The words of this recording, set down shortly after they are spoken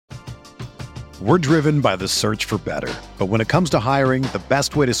We're driven by the search for better. But when it comes to hiring, the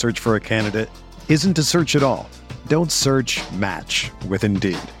best way to search for a candidate isn't to search at all. Don't search, match with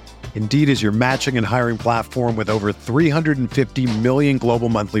Indeed. Indeed is your matching and hiring platform with over 350 million global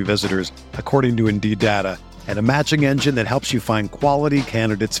monthly visitors, according to Indeed data, and a matching engine that helps you find quality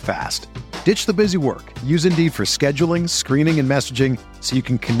candidates fast. Ditch the busy work. Use Indeed for scheduling, screening, and messaging so you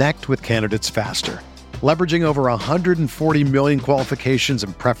can connect with candidates faster. Leveraging over 140 million qualifications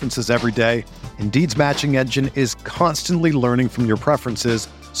and preferences every day, Indeed's matching engine is constantly learning from your preferences,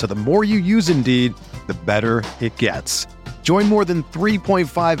 so the more you use Indeed, the better it gets. Join more than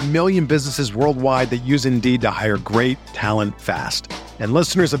 3.5 million businesses worldwide that use Indeed to hire great talent fast. And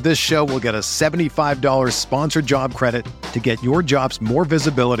listeners of this show will get a $75 sponsored job credit to get your jobs more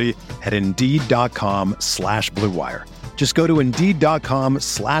visibility at Indeed.com/Blue Wire. Just go to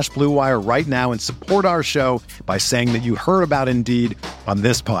Indeed.com/Blue Wire right now and support our show by saying that you heard about Indeed on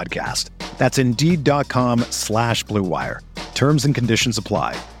this podcast. That's Indeed.com/Blue Wire. Terms and conditions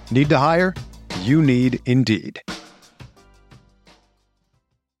apply. Need to hire? You need Indeed.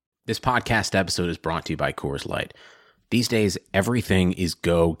 This podcast episode is brought to you by Coors Light. These days, everything is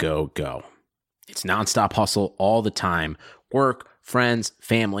go, go, go. It's nonstop hustle all the time. Work, friends,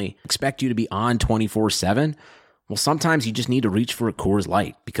 family expect you to be on 24/7. Well, sometimes you just need to reach for a Coors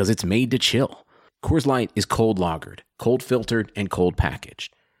Light because it's made to chill. Coors Light is cold lagered, cold filtered, and cold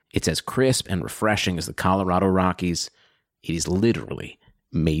packaged. It's as crisp and refreshing as the Colorado Rockies. It is literally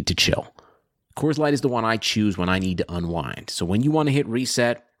made to chill. Coors Light is the one I choose when I need to unwind. So when you want to hit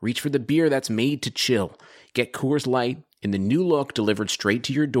reset, reach for the beer that's made to chill. Get Coors Light in the new look delivered straight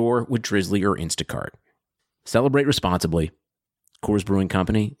to your door with Drizzly or Instacart. Celebrate responsibly. Coors Brewing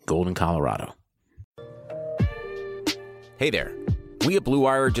Company, Golden, Colorado. Hey there. We at Blue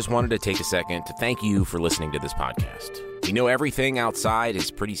Wire just wanted to take a second to thank you for listening to this podcast. We know everything outside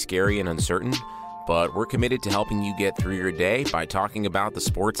is pretty scary and uncertain, but we're committed to helping you get through your day by talking about the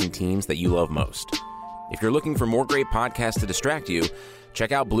sports and teams that you love most. If you're looking for more great podcasts to distract you,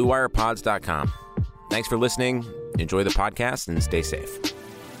 check out BlueWirePods.com. Thanks for listening. Enjoy the podcast and stay safe.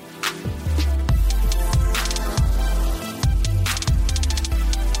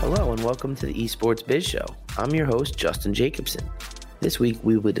 Hello and welcome to the Esports Biz Show. I'm your host, Justin Jacobson. This week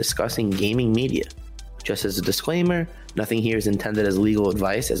we will be discussing gaming media. Just as a disclaimer, nothing here is intended as legal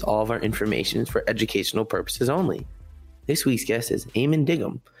advice, as all of our information is for educational purposes only. This week's guest is Eammonn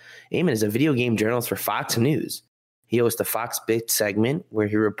Dignam. Eammonn is a video game journalist for Fox News. He hosts the Fox Bits segment where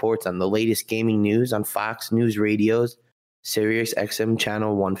he reports on the latest gaming news on Fox News Radio's Sirius XM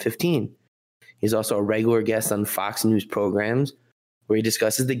Channel 115. He's also a regular guest on Fox News programs where he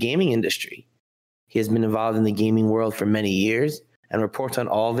discusses the gaming industry. He has been involved in the gaming world for many years and reports on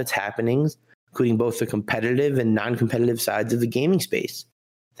all of its happenings, including both the competitive and non-competitive sides of the gaming space.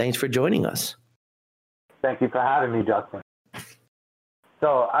 Thanks for joining us. Thank you for having me, Justin.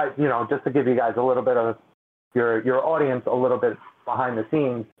 So, just to give you guys a little bit of your audience a little bit behind the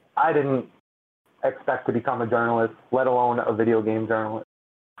scenes, I didn't expect to become a journalist, let alone a video game journalist.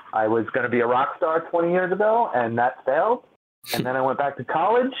 I was going to be a rock star 20 years ago, and that failed. And then I went back to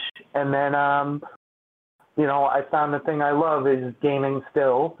college, and then, I found the thing I love is gaming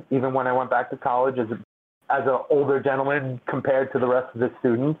still, even when I went back to college as an older gentleman compared to the rest of the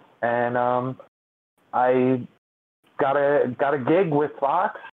students. And I got a gig with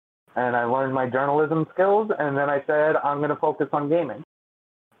Fox, and I learned my journalism skills, and then I said, I'm going to focus on gaming.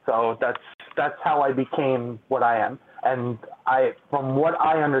 So that's how I became what I am. And from what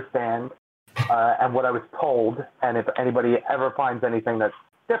I understand, and what I was told, and if anybody ever finds anything that's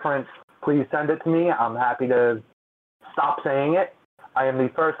different, please send it to me. I'm happy to stop saying it. I am the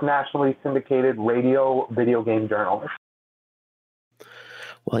first nationally syndicated radio video game journalist.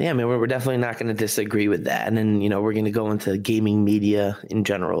 Well, yeah, I mean, we're definitely not going to disagree with that. And then, we're going to go into gaming media in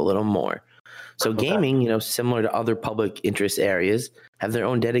general a little more. So Okay. Gaming, similar to other public interest areas, have their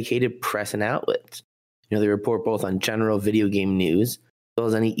own dedicated press and outlets. They report both on general video game news, as well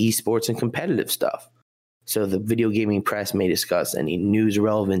as any esports and competitive stuff. So the video gaming press may discuss any news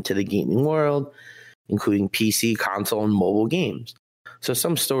relevant to the gaming world, including PC, console, and mobile games. So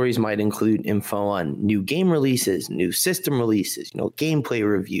some stories might include info on new game releases, new system releases, gameplay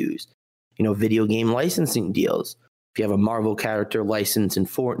reviews, video game licensing deals. If you have a Marvel character license in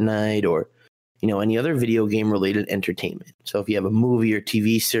Fortnite or, any other video game related entertainment. So if you have a movie or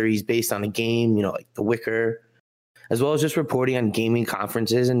TV series based on a game, like The Wicker, as well as just reporting on gaming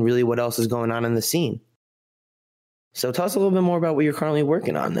conferences and really what else is going on in the scene. So tell us a little bit more about what you're currently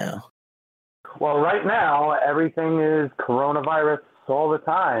working on now. Well, right now, everything is coronavirus all the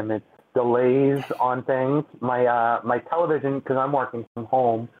time. It's delays on things. My television, because I'm working from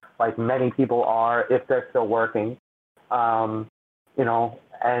home, like many people are, if they're still working,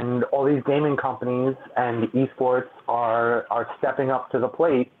 and all these gaming companies and esports are stepping up to the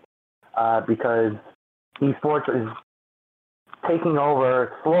plate because esports is taking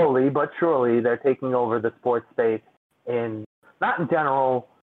over slowly but surely. They're taking over the sports space not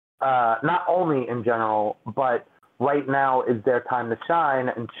only in general, but right now is their time to shine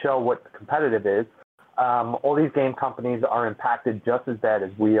and show what competitive is. All these game companies are impacted just as bad as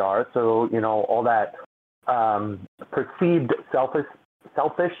we are. So, all that perceived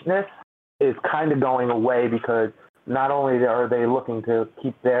selfishness is kind of going away because not only are they looking to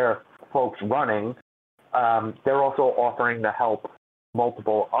keep their folks running, they're also offering to help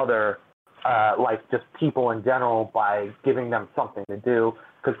multiple other, just people in general by giving them something to do.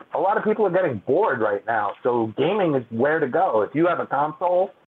 Because a lot of people are getting bored right now. So gaming is where to go. If you have a console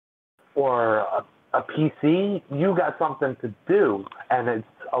or a PC, you got something to do, and it's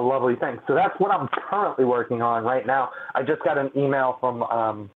a lovely thing. So that's what I'm currently working on right now. I just got an email from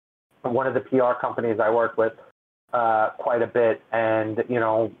one of the PR companies I work with quite a bit, and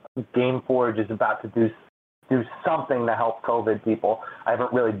GameForge is about to do something to help COVID people. I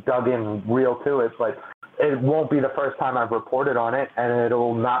haven't really dug in real to it, but it won't be the first time I've reported on it, and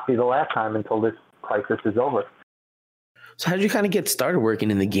it'll not be the last time until this crisis is over. So how did you kind of get started working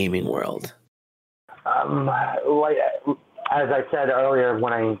in the gaming world? As I said earlier,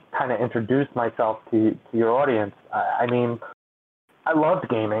 when I kind of introduced myself to your audience, I loved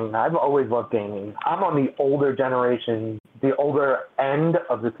gaming. I've always loved gaming. I'm on the older generation, the older end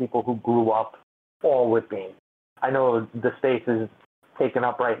of the people who grew up all with games. I know the space is taken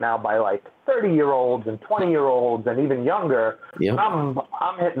up right now by 30-year-olds and 20-year-olds and even younger. Yep. I'm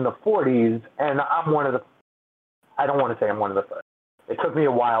hitting the 40s, and I'm one of the. I don't want to say I'm one of the first. It took me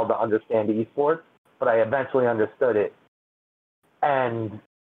a while to understand esports, but I eventually understood it and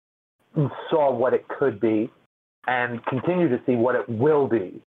saw what it could be and continue to see what it will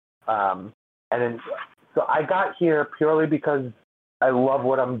be. So I got here purely because I love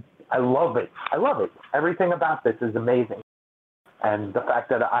I love it. I love it. Everything about this is amazing. And the fact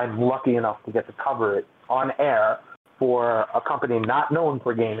that I'm lucky enough to get to cover it on air for a company not known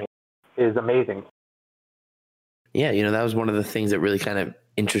for gaming is amazing. Yeah, that was one of the things that really kind of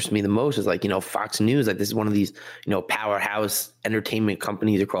interests me the most is Fox News, this is one of these, powerhouse entertainment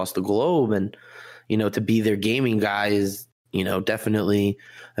companies across the globe. And, to be their gaming guy is, definitely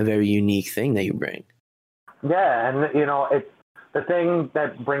a very unique thing that you bring. Yeah. And, it's the thing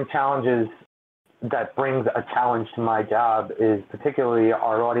that brings a challenge to my job is particularly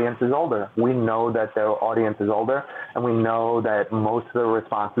our audience is older. We know that their audience is older, and we know that most of the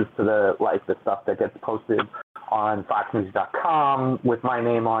responses to the stuff that gets posted on foxnews.com with my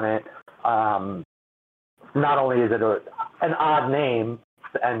name on it, not only is it an odd name,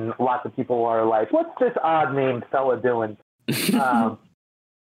 and lots of people are like, what's this odd named fella doing? But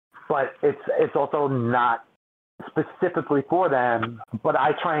it's also not specifically for them, but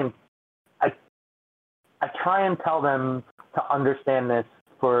I try and tell them to understand this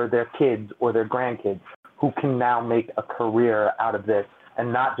for their kids or their grandkids who can now make a career out of this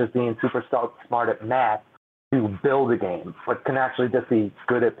and not just being super smart at math to build a game, but can actually just be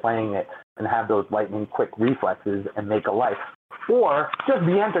good at playing it and have those lightning quick reflexes and make a life. Or just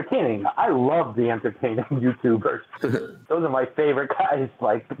be entertaining. I love the entertaining YouTubers. Those are my favorite guys.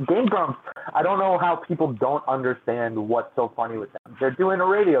 Game Grumps, I don't know how people don't understand what's so funny with them. They're doing a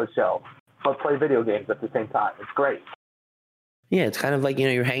radio show, but play video games at the same time. It's great. Yeah, it's kind of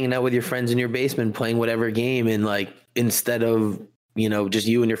you're hanging out with your friends in your basement playing whatever game, and instead of, just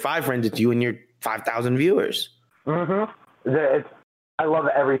you and your 5 friends, it's you and your 5,000 viewers. Mm-hmm. I love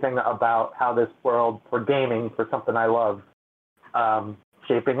everything about how this world for gaming, for something I love,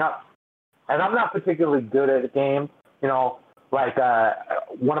 shaping up. And I'm not particularly good at a game. I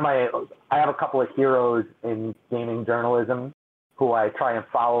have a couple of heroes in gaming journalism who I try and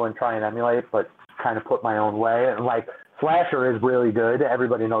follow and try and emulate, but kind of put my own way. And Slasher is really good.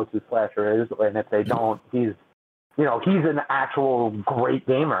 Everybody knows who Slasher is. And if they don't, he's an actual great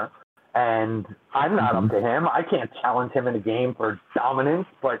gamer. And I'm not up to him. I can't challenge him in a game for dominance,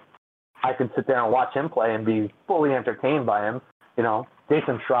 but I can sit there and watch him play and be fully entertained by him.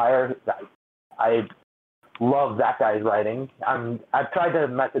 Jason Schreier, I love that guy's writing. I've tried to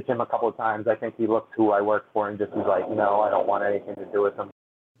message him a couple of times. I think he looks who I work for and just is like, no, I don't want anything to do with him.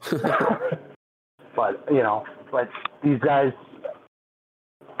 But these guys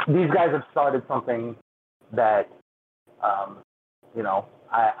have started something that,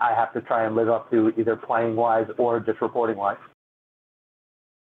 I have to try and live up to, either playing wise or just reporting wise.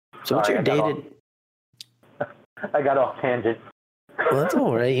 So what's your dated? I got off tangent. Well, that's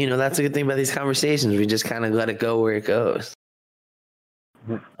all right. That's a good thing about these conversations. We just kind of let it go where it goes.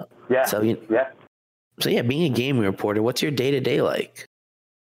 Yeah. So yeah. So yeah, being a gaming reporter, what's your day-to-day like?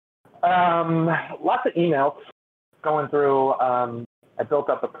 Lots of emails going through. I built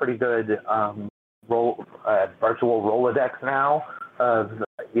up a pretty good virtual Rolodex now of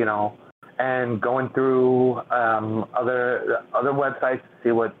and going through other websites to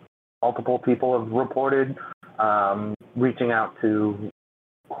see what multiple people have reported, reaching out to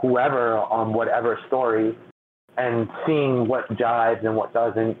whoever on whatever story and seeing what jives and what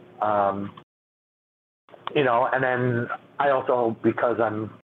doesn't. And then I also, because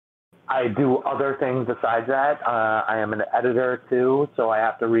I do other things besides that. I am an editor too, so I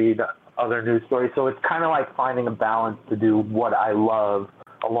have to read other news stories. So it's kind of like finding a balance to do what I love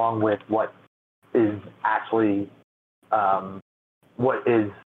along with what is actually what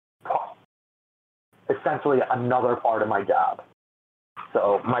is essentially another part of my job.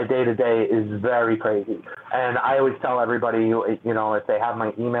 So my day-to-day is very crazy. And I always tell everybody, if they have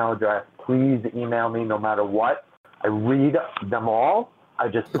my email address, please email me no matter what. I read them all. I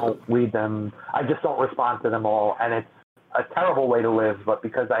just don't read them. I just don't respond to them all. And it's a terrible way to live, but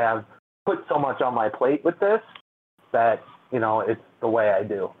because I have put so much on my plate with this, that, it's the way I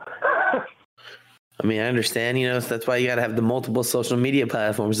do. I mean, I understand, so that's why you got to have the multiple social media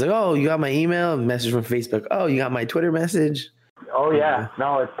platforms. Like, oh, you got my email, message from Facebook. Oh, you got my Twitter message. Oh, yeah.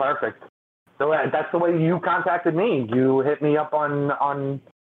 No, it's perfect. So that's the way you contacted me. You hit me up on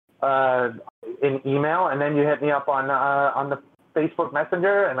in email, and then you hit me up on the Facebook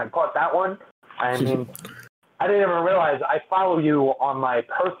Messenger, and I caught that one. I mean, I didn't even realize I follow you on my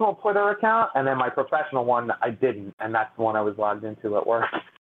personal Twitter account, and then my professional one I didn't, and that's the one I was logged into at work.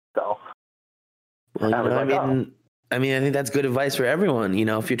 So, well, I think that's good advice for everyone.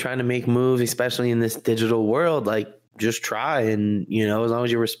 If you're trying to make moves, especially in this digital world, like just try, and as long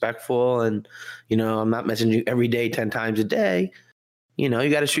as you're respectful, and I'm not messaging you every day 10 times a day. You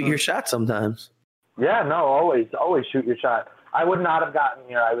got to shoot your shot sometimes. Yeah, no, always shoot your shot. I would not have gotten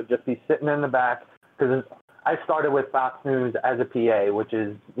here. I would just be sitting in the back because I started with Fox News as a PA, which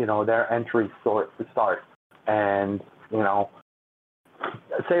is, their entry to start. And,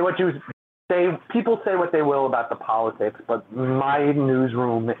 people say what they will about the politics, but my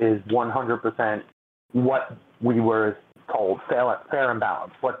newsroom is 100% what we were told, fair and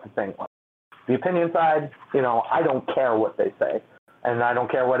balanced, what the thing was. The opinion side, I don't care what they say. And I don't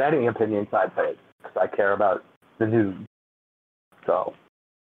care what any opinion side says, because I care about the news. So,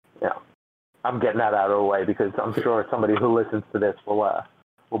 I'm getting that out of the way because I'm sure somebody who listens to this will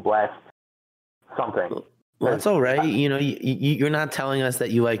blast something. Well, that's all right. You're not telling us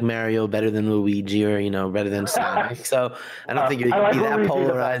that you like Mario better than Luigi or, better than Sonic. So I don't think you're going to be that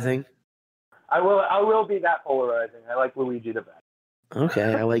polarizing. I will be that polarizing. I like Luigi the best.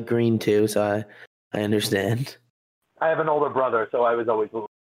 Okay. I like green too, so I understand. I have an older brother, so I was always Luigi.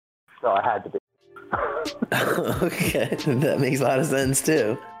 So I had to be. Okay, that makes a lot of sense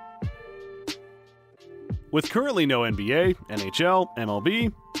too. With currently no NBA, NHL,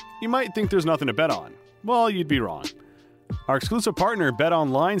 MLB, you might think there's nothing to bet on. Well, you'd be wrong. Our exclusive partner,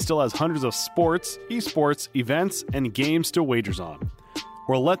 BetOnline, still has hundreds of sports, esports, events, and games to wagers on.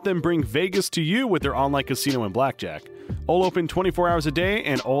 Or let them bring Vegas to you with their online casino and blackjack. All open 24 hours a day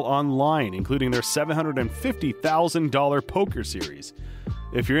and all online, including their $750,000 poker series.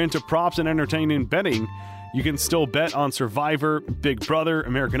 If you're into props and entertaining betting, you can still bet on Survivor, Big Brother,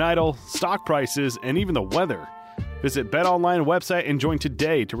 American Idol, stock prices, and even the weather. Visit BetOnline website and join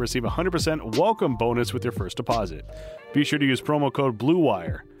today to receive a 100% welcome bonus with your first deposit. Be sure to use promo code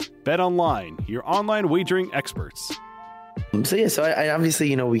BLUEWIRE. BetOnline, your online wagering experts. So I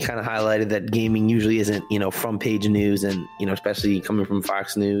obviously, we kind of highlighted that gaming usually isn't, front page news, and, especially coming from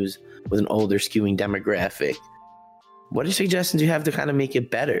Fox News with an older skewing demographic. What are suggestions you have to kind of make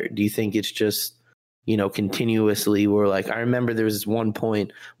it better? Do you think it's just, continuously where, like, I remember there was this one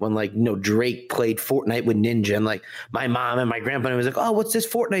point when, like, Drake played Fortnite with Ninja, and, like, my mom and my grandpa was like, oh, what's this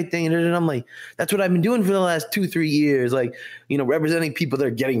Fortnite thing? And I'm like, that's what I've been doing for the last 2-3 years. Like, representing people that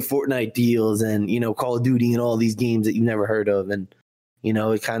are getting Fortnite deals and, Call of Duty and all these games that you've never heard of. And,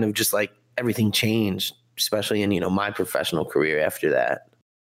 it kind of just like everything changed, especially in, my professional career after that.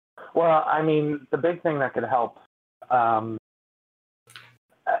 Well, I mean, the big thing that could help,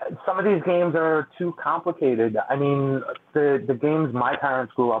 some of these games are too complicated. I mean, the games my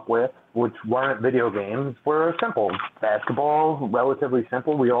parents grew up with, which weren't video games, were simple. Basketball, relatively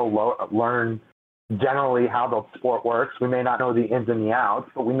simple. We all learn generally how the sport works. We may not know the ins and the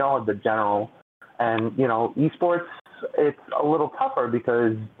outs, but we know the general. And, esports, it's a little tougher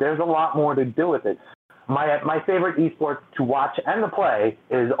because there's a lot more to do with it. My favorite esports to watch and to play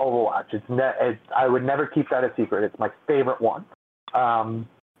is Overwatch. I would never keep that a secret. It's my favorite one.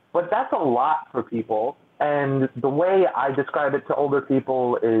 But that's a lot for people. And the way I describe it to older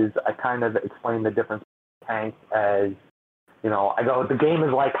people is I kind of explain the difference between tanks as, I go, the game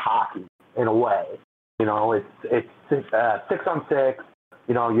is like hockey in a way. It's 6-on-6.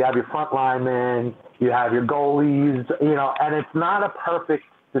 You have your front linemen, you have your goalies, and it's not a perfect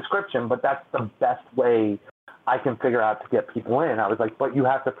description, but that's the best way I can figure out to get people in. I was like, but you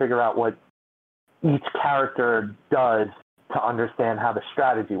have to figure out what each character does to understand how the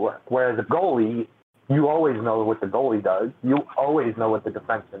strategy works. Whereas a goalie, you always know what the goalie does. You always know what the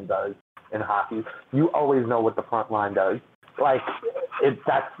defenseman does in hockey. You always know what the front line does. Like,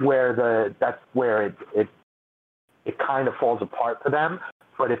 that's where it kind of falls apart for them.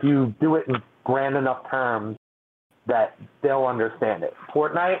 But if you do it in grand enough terms that they'll understand it.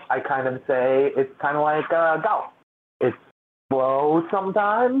 Fortnite, I kind of say it's kind of like golf. It's slow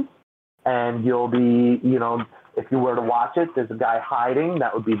sometimes, and you'll be, if you were to watch it, there's a guy hiding.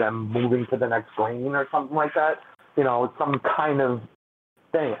 That would be them moving to the next lane or something like that. Some kind of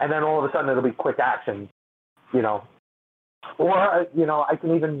thing. And then all of a sudden it'll be quick action, Or, I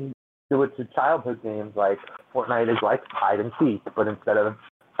can even do it to childhood games. Like Fortnite is like hide and seek, but instead of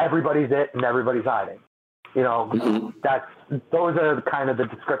everybody's it and everybody's hiding. Those are kind of the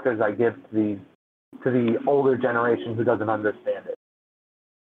descriptors I give to the older generation who doesn't understand it.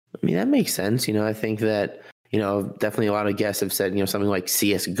 I mean, that makes sense. I think that, definitely a lot of guests have said, something like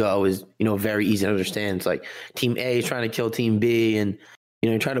CSGO is, very easy to understand. It's like team A is trying to kill team B and,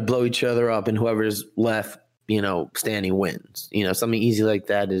 trying to blow each other up, and whoever's left, standing wins. Something easy like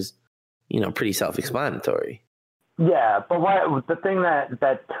that is, pretty self-explanatory. Yeah, but the thing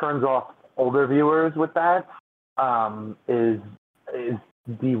that turns off older viewers with that is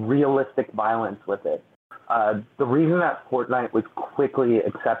the realistic violence with it. The reason that Fortnite was quickly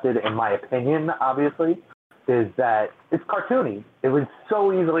accepted, in my opinion, obviously, is that it's cartoony. It was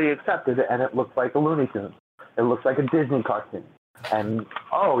so easily accepted, and it looks like a Looney Tunes. It looks like a Disney cartoon. And,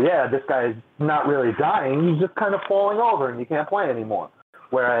 oh, yeah, this guy's not really dying. He's just kind of falling over, and you can't play anymore.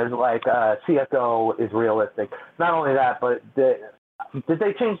 Whereas, like, CSGO is realistic. Not only that, but did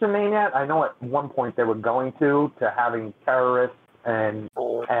they change the name yet? I know at one point they were going to having terrorists and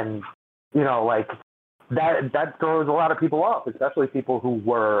like that throws a lot of people off, especially people who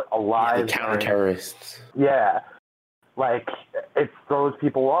were alive. Yeah, counter-terrorists. Yeah, like it throws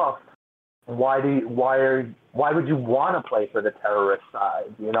people off. Why would you want to play for the terrorist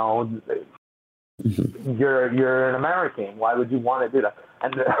side? You're an American. Why would you want to do that?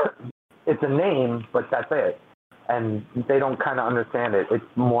 And it's a name, but that's it. And they don't kind of understand it. It's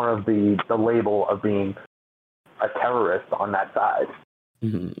more of the label of being a terrorist on that side.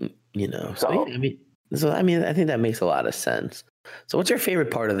 So I think that makes a lot of sense. So what's your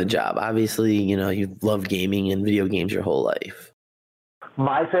favorite part of the job? Obviously, you've loved gaming and video games your whole life.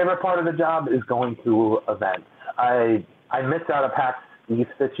 My favorite part of the job is going to events. I missed out on PAX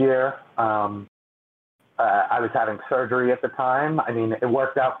East this year. I was having surgery at the time. I mean, it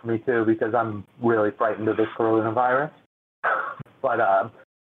worked out for me too because I'm really frightened of this coronavirus. But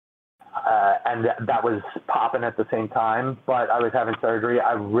and that was popping at the same time. But I was having surgery.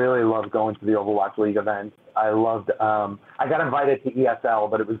 I really loved going to the Overwatch League events. I loved. I got invited to ESL,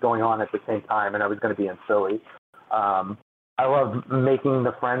 but it was going on at the same time, and I was going to be in Philly. I love making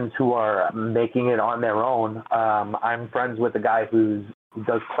the friends who are making it on their own. I'm friends with a guy who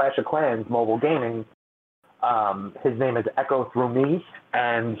does Clash of Clans mobile gaming. His name is Echo Through Me,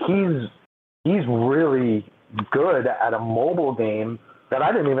 and he's really good at a mobile game that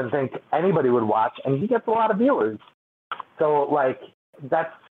I didn't even think anybody would watch, and he gets a lot of viewers. So, like,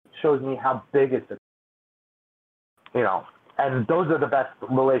 that shows me how big it's, and those are the best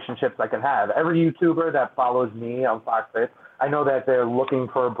relationships I can have. Every YouTuber that follows me on Foxfit, I know that they're looking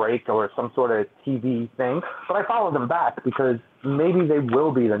for a break or some sort of TV thing, but I follow them back because maybe they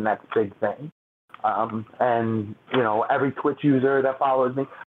will be the next big thing. And, every Twitch user that follows me,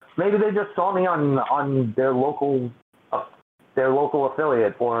 maybe they just saw me on their local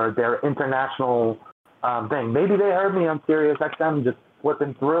affiliate or their international thing. Maybe they heard me on Sirius XM just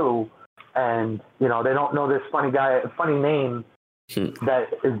flipping through, and they don't know this funny name that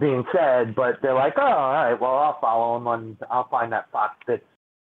is being said, but they're like, oh, all right, well, I'll follow him I'll find that FoxFit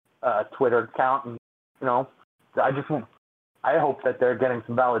Twitter account, and I hope that they're getting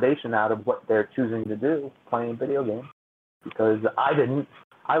some validation out of what they're choosing to do, playing video games, because I didn't.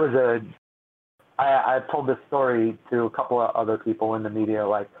 I've told this story to a couple of other people in the media.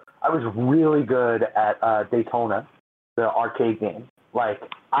 Like, I was really good at Daytona, the arcade game. Like,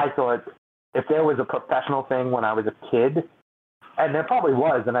 I thought if there was a professional thing when I was a kid, and there probably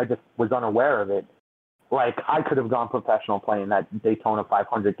was, and I just was unaware of it, like, I could have gone professional playing that Daytona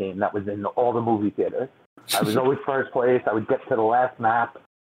 500 game that was in all the movie theaters. I was always first place. I would get to the last map,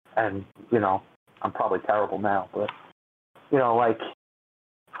 and, you know, I'm probably terrible now, but, you know, like,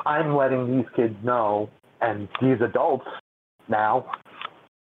 I'm letting these kids know, and these adults now,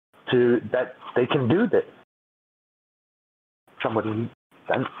 that they can do this. Somebody,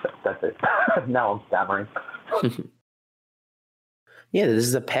 that's it. Now I'm stammering. Yeah, this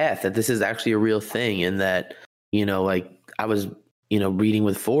is a path, that this is actually a real thing, and that, you know, like, I was, you know, reading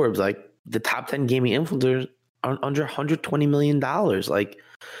with Forbes, like, the top 10 gaming influencers are under $120 million. Like,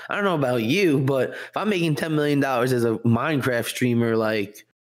 I don't know about you, but if I'm making $10 million as a Minecraft streamer, like,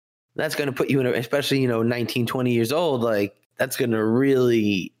 that's going to put you in, especially, you know, 19, 20 years old, like, that's going to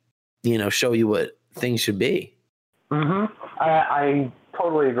really, you know, show you what things should be. Mm-hmm. I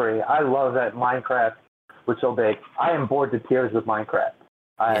totally agree. I love that Minecraft was so big. I am bored to tears with Minecraft.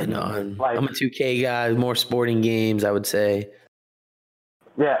 I'm a 2K guy, more sporting games, I would say.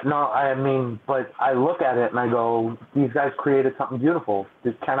 Yeah, no, I mean, but I look at it and I go, these guys created something beautiful.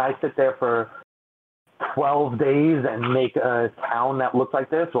 Can I sit there for 12 days and make a town that looks like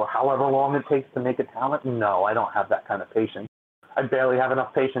this, or however long it takes to make a town? No, I don't have that kind of patience. I barely have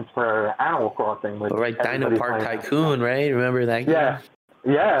enough patience for Animal Crossing. Dino Park Tycoon, right? Remember that game?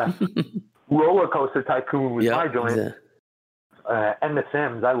 Yeah. Roller Coaster Tycoon was my joint. Exactly. And The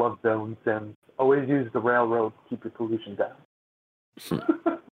Sims. I love doing Sims. Always use the railroad to keep your pollution down.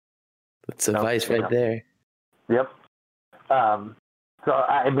 That's advice right there. Yep. So,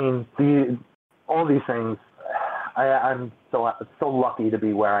 I mean, all these things, I'm so lucky to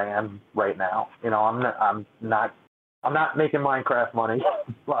be where I am right now. You know, I'm not making Minecraft money,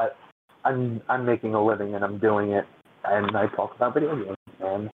 but I'm making a living and I'm doing it. And I talk about video games,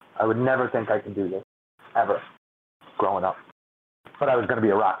 and I would never think I could do this, ever, growing up. But I was going to be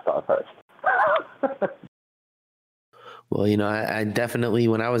a rock star first. Well, you know, I definitely,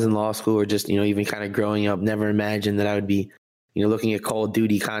 when I was in law school, or just, you know, even kind of growing up, never imagined that I would be, you know, looking at Call of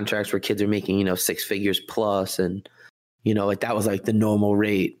Duty contracts where kids are making, you know, 6 figures plus, and, you know, like, that was like the normal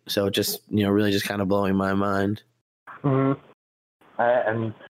rate. So just, you know, really just kind of blowing my mind. Mm-hmm.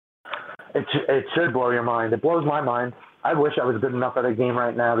 And it should blow your mind. It blows my mind. I wish I was good enough at a game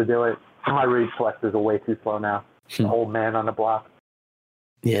right now to do it. My reflexes are way too slow now. Old man on the block.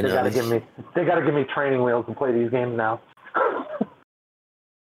 Yeah, they gotta give me training wheels to play these games now.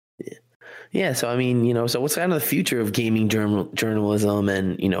 Yeah. So I mean, you know, so what's kind of the future of gaming journalism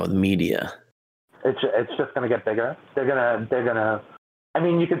and, you know, the media? It's just gonna get bigger. They're gonna. I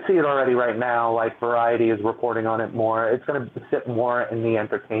mean, you can see it already right now. Like, Variety is reporting on it more. It's going to sit more in the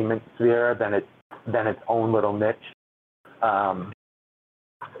entertainment sphere than its own little niche.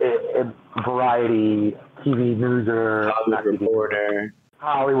 Variety, TV Newser,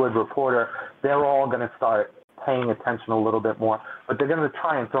 Hollywood Reporter, they're all going to start paying attention a little bit more. But they're going to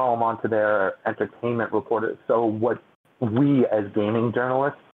try and throw them onto their entertainment reporters. So what we as gaming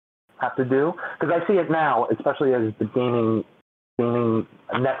journalists have to do, because I see it now, especially as the gaming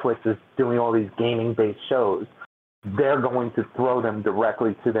Netflix is doing all these gaming-based shows, they're going to throw them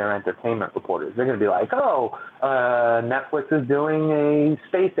directly to their entertainment reporters. They're going to be like, Netflix is doing a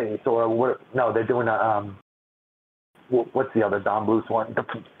Space Ace, or what? No, they're doing a, what's the other Don Bluth one, the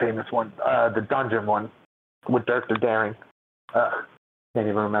famous one, the Dungeon one with Dirk the Daring. Can't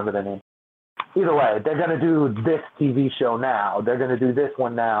even remember the name. Either way, they're going to do this TV show now. They're going to do this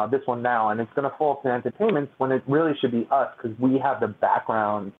one now, and it's going to fall to entertainment when it really should be us, because we have the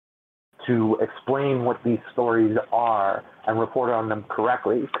background to explain what these stories are and report on them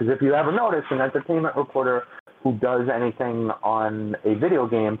correctly. Because if you ever notice, an entertainment reporter who does anything on a video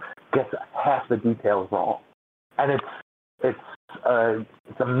game gets half the details wrong, and it's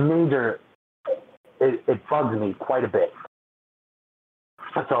a major. It bugs me quite a bit.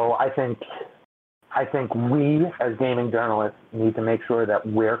 So I think we, as gaming journalists, need to make sure that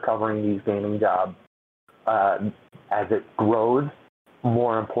we're covering these gaming jobs as it grows,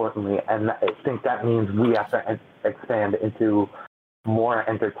 more importantly. And I think that means we have to expand into more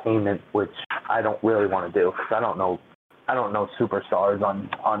entertainment, which I don't really want to do, because I don't know superstars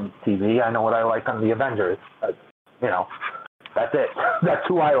on TV. I know what I like on the Avengers. But, you know, that's it. That's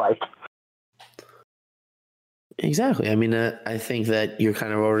who I like. Exactly. I mean, I think that you're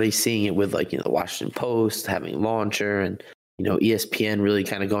kind of already seeing it with, like, you know, the Washington Post having Launcher, and, you know, ESPN really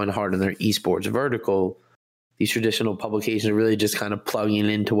kind of going hard on their esports vertical. These traditional publications are really just kind of plugging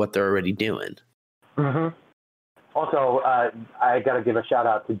into what they're already doing. Mm-hmm. Also, I got to give a shout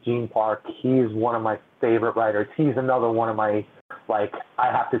out to Gene Park. He's one of my favorite writers. He's another one of my, like,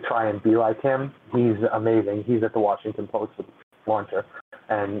 I have to try and be like him. He's amazing. He's at the Washington Post launcher.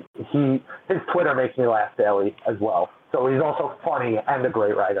 And his Twitter makes me laugh daily as well. So he's also funny and a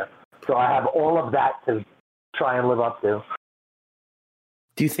great writer. So I have all of that to try and live up to.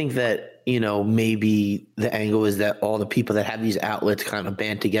 Do you think that, maybe the angle is that all the people that have these outlets kind of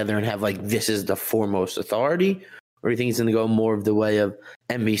band together and have, like, this is the foremost authority? Or do you think it's going to go more of the way of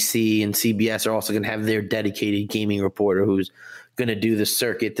NBC and CBS are also going to have their dedicated gaming reporter who's going to do the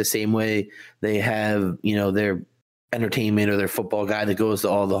circuit the same way they have, their entertainment or their football guy that goes to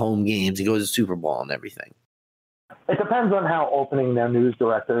all the home games. He goes to Super Bowl and everything. It depends on how opening their news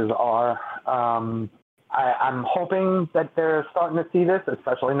directors are. I'm hoping that they're starting to see this,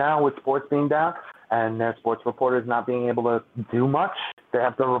 especially now with sports being down and their sports reporters not being able to do much. They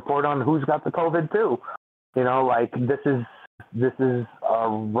have to report on who's got the COVID too. This is a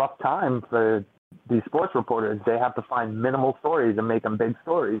rough time for these sports reporters. They have to find minimal stories and make them big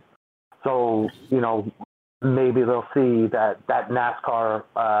stories. So, maybe they'll see that NASCAR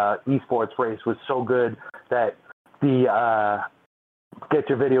esports race was so good that the get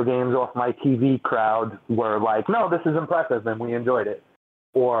your video games off my TV crowd were like, no, this is impressive and we enjoyed it.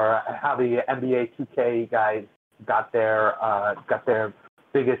 Or how the NBA 2K guys got their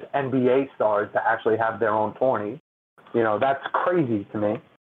biggest NBA stars to actually have their own tourney. That's crazy to me.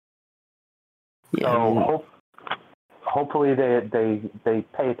 Yeah, so hopefully they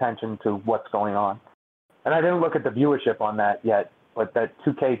pay attention to what's going on. And I didn't look at the viewership on that yet, but that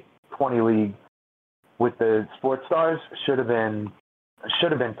 2K20 league with the sports stars should have been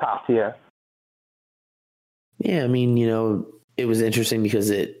top tier. Yeah, I mean, it was interesting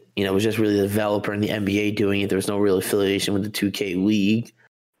because it was just really the developer and the NBA doing it. There was no real affiliation with the 2K league.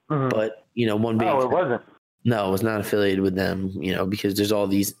 Mm-hmm. But, one big... Oh, it wasn't? No, it was not affiliated with them, because there's all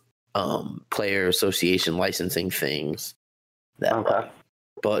these player association licensing things. Okay.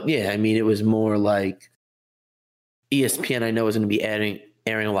 But, yeah, I mean, it was more like ESPN, I know, is going to be airing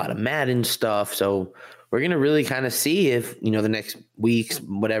a lot of Madden stuff, so we're going to really kind of see if, the next weeks,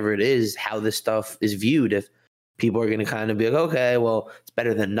 whatever it is, how this stuff is viewed. If people are going to kind of be like, okay, well, it's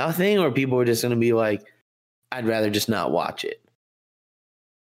better than nothing, or people are just going to be like, I'd rather just not watch it.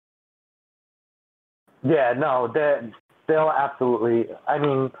 Yeah, no, they'll absolutely. I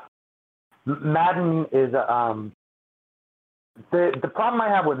mean, Madden is the problem I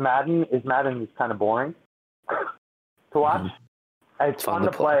have with Madden is kind of boring to watch. Mm-hmm. It's fun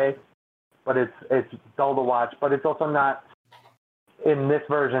to play, but it's dull to watch. But it's also not, in this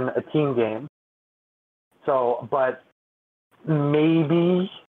version, a team game. So, but maybe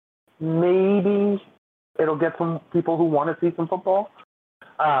it'll get some people who want to see some football.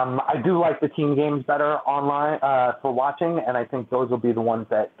 I do like the team games better online for watching, and I think those will be the ones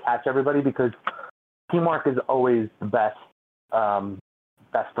that catch everybody because teamwork is always the best for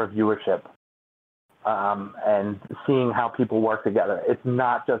viewership. And seeing how people work together. It's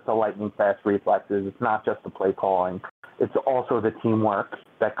not just the lightning fast reflexes. It's not just the play calling. It's also the teamwork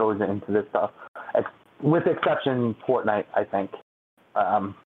that goes into this stuff. With exception Fortnite, I think,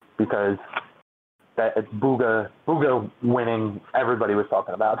 because that it's Booga winning, everybody was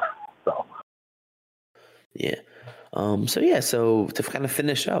talking about. So yeah. So to kind of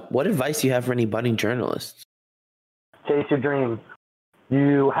finish up, what advice do you have for any budding journalists? Chase your dreams.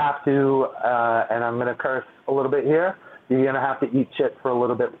 You have to, and I'm going to curse a little bit here, you're going to have to eat shit for a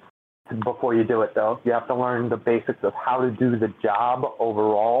little bit before you do it, though. You have to learn the basics of how to do the job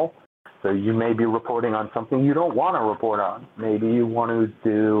overall. So you may be reporting on something you don't want to report on. Maybe you want to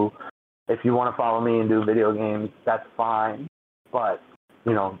do, if you want to follow me and do video games, that's fine. But,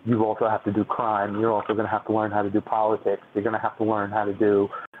 you also have to do crime. You're also going to have to learn how to do politics. You're going to have to learn how to do,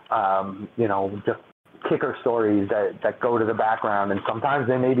 just kicker stories that go to the background. And sometimes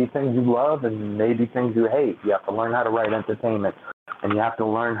they may be things you love and maybe things you hate. You have to learn how to write entertainment. And you have to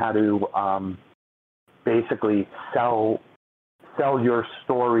learn how to basically sell your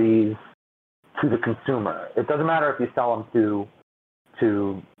stories to the consumer. It doesn't matter if you sell them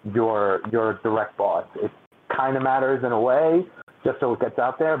to your direct boss. It kind of matters in a way, just so it gets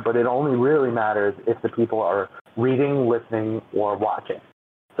out there, but it only really matters if the people are reading, listening, or watching.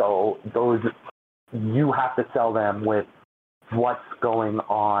 So you have to sell them with what's going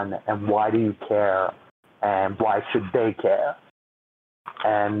on and why do you care and why should they care.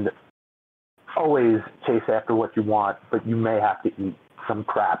 And always chase after what you want, but you may have to eat some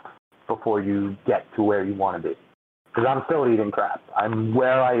crap before you get to where you want to be. Because I'm still eating crap. I'm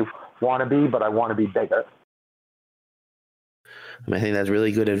where I want to be, but I want to be bigger. I think that's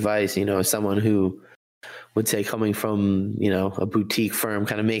really good advice. As someone who would say, coming from, a boutique firm,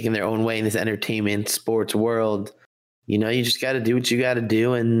 kind of making their own way in this entertainment sports world, you just got to do what you got to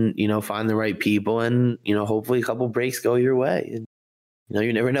do and, find the right people and, hopefully a couple breaks go your way. And,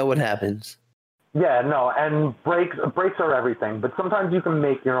 you never know what happens. Yeah, no, and breaks are everything, but sometimes you can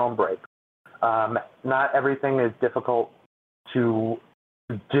make your own breaks. Not everything is difficult to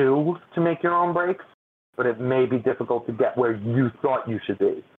do to make your own breaks, but it may be difficult to get where you thought you should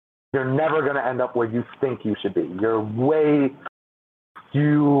be. You're never going to end up where you think you should be. I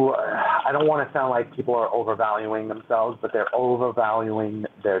don't want to sound like people are overvaluing themselves, but they're overvaluing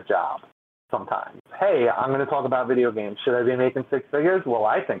their job sometimes. Hey, I'm going to talk about video games. Should I be making six figures? Well,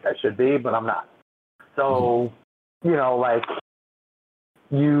 I think I should be, but I'm not. So, you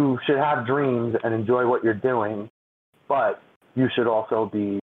should have dreams and enjoy what you're doing, but you should also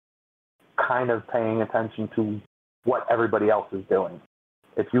be kind of paying attention to what everybody else is doing.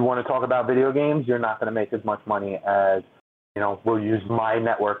 If you want to talk about video games, you're not going to make as much money as, we'll use my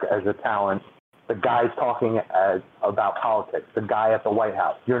network as a talent. The guy's talking about politics, the guy at the White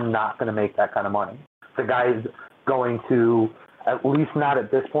House. You're not going to make that kind of money. The guy's going to, at least not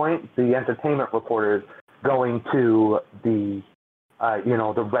at this point, the entertainment reporters going to the,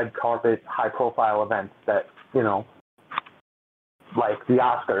 the red carpet, high-profile events that, like the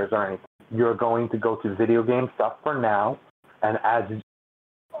Oscars or anything. You're going to go to video game stuff for now, and as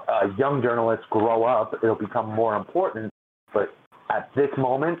young journalists grow up, it'll become more important, but at this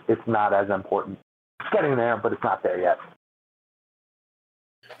moment, it's not as important. It's getting there, but it's not there yet.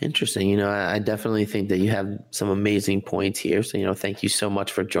 Interesting. I definitely think that you have some amazing points here. So, thank you so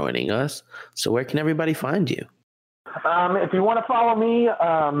much for joining us. So where can everybody find you? If you want to follow me,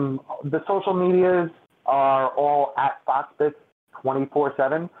 the social medias are all at Foxbits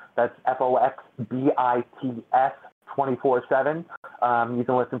 24/7. That's FOXBITS 24/7. You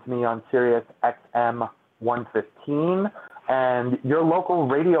can listen to me on Sirius XM 115, and your local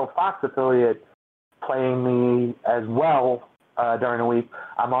Radio Fox affiliate playing me as well during the week.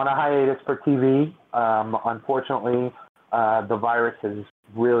 I'm on a hiatus for TV. Unfortunately, the virus has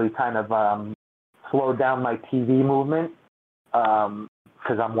really kind of slowed down my TV movement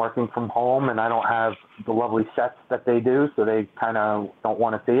because I'm working from home and I don't have the lovely sets that they do, so they kind of don't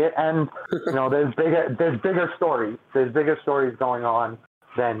want to see it. And there's bigger stories. There's bigger stories going on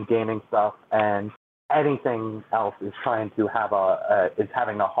than gaming stuff, and anything else is trying to have is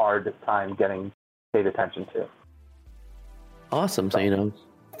having a hard time getting paid attention to. Awesome. So,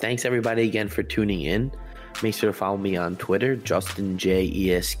 thanks everybody again for tuning in. Make sure to follow me on Twitter,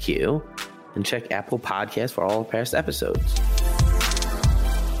 JustinJESQ, and check Apple Podcasts for all past episodes.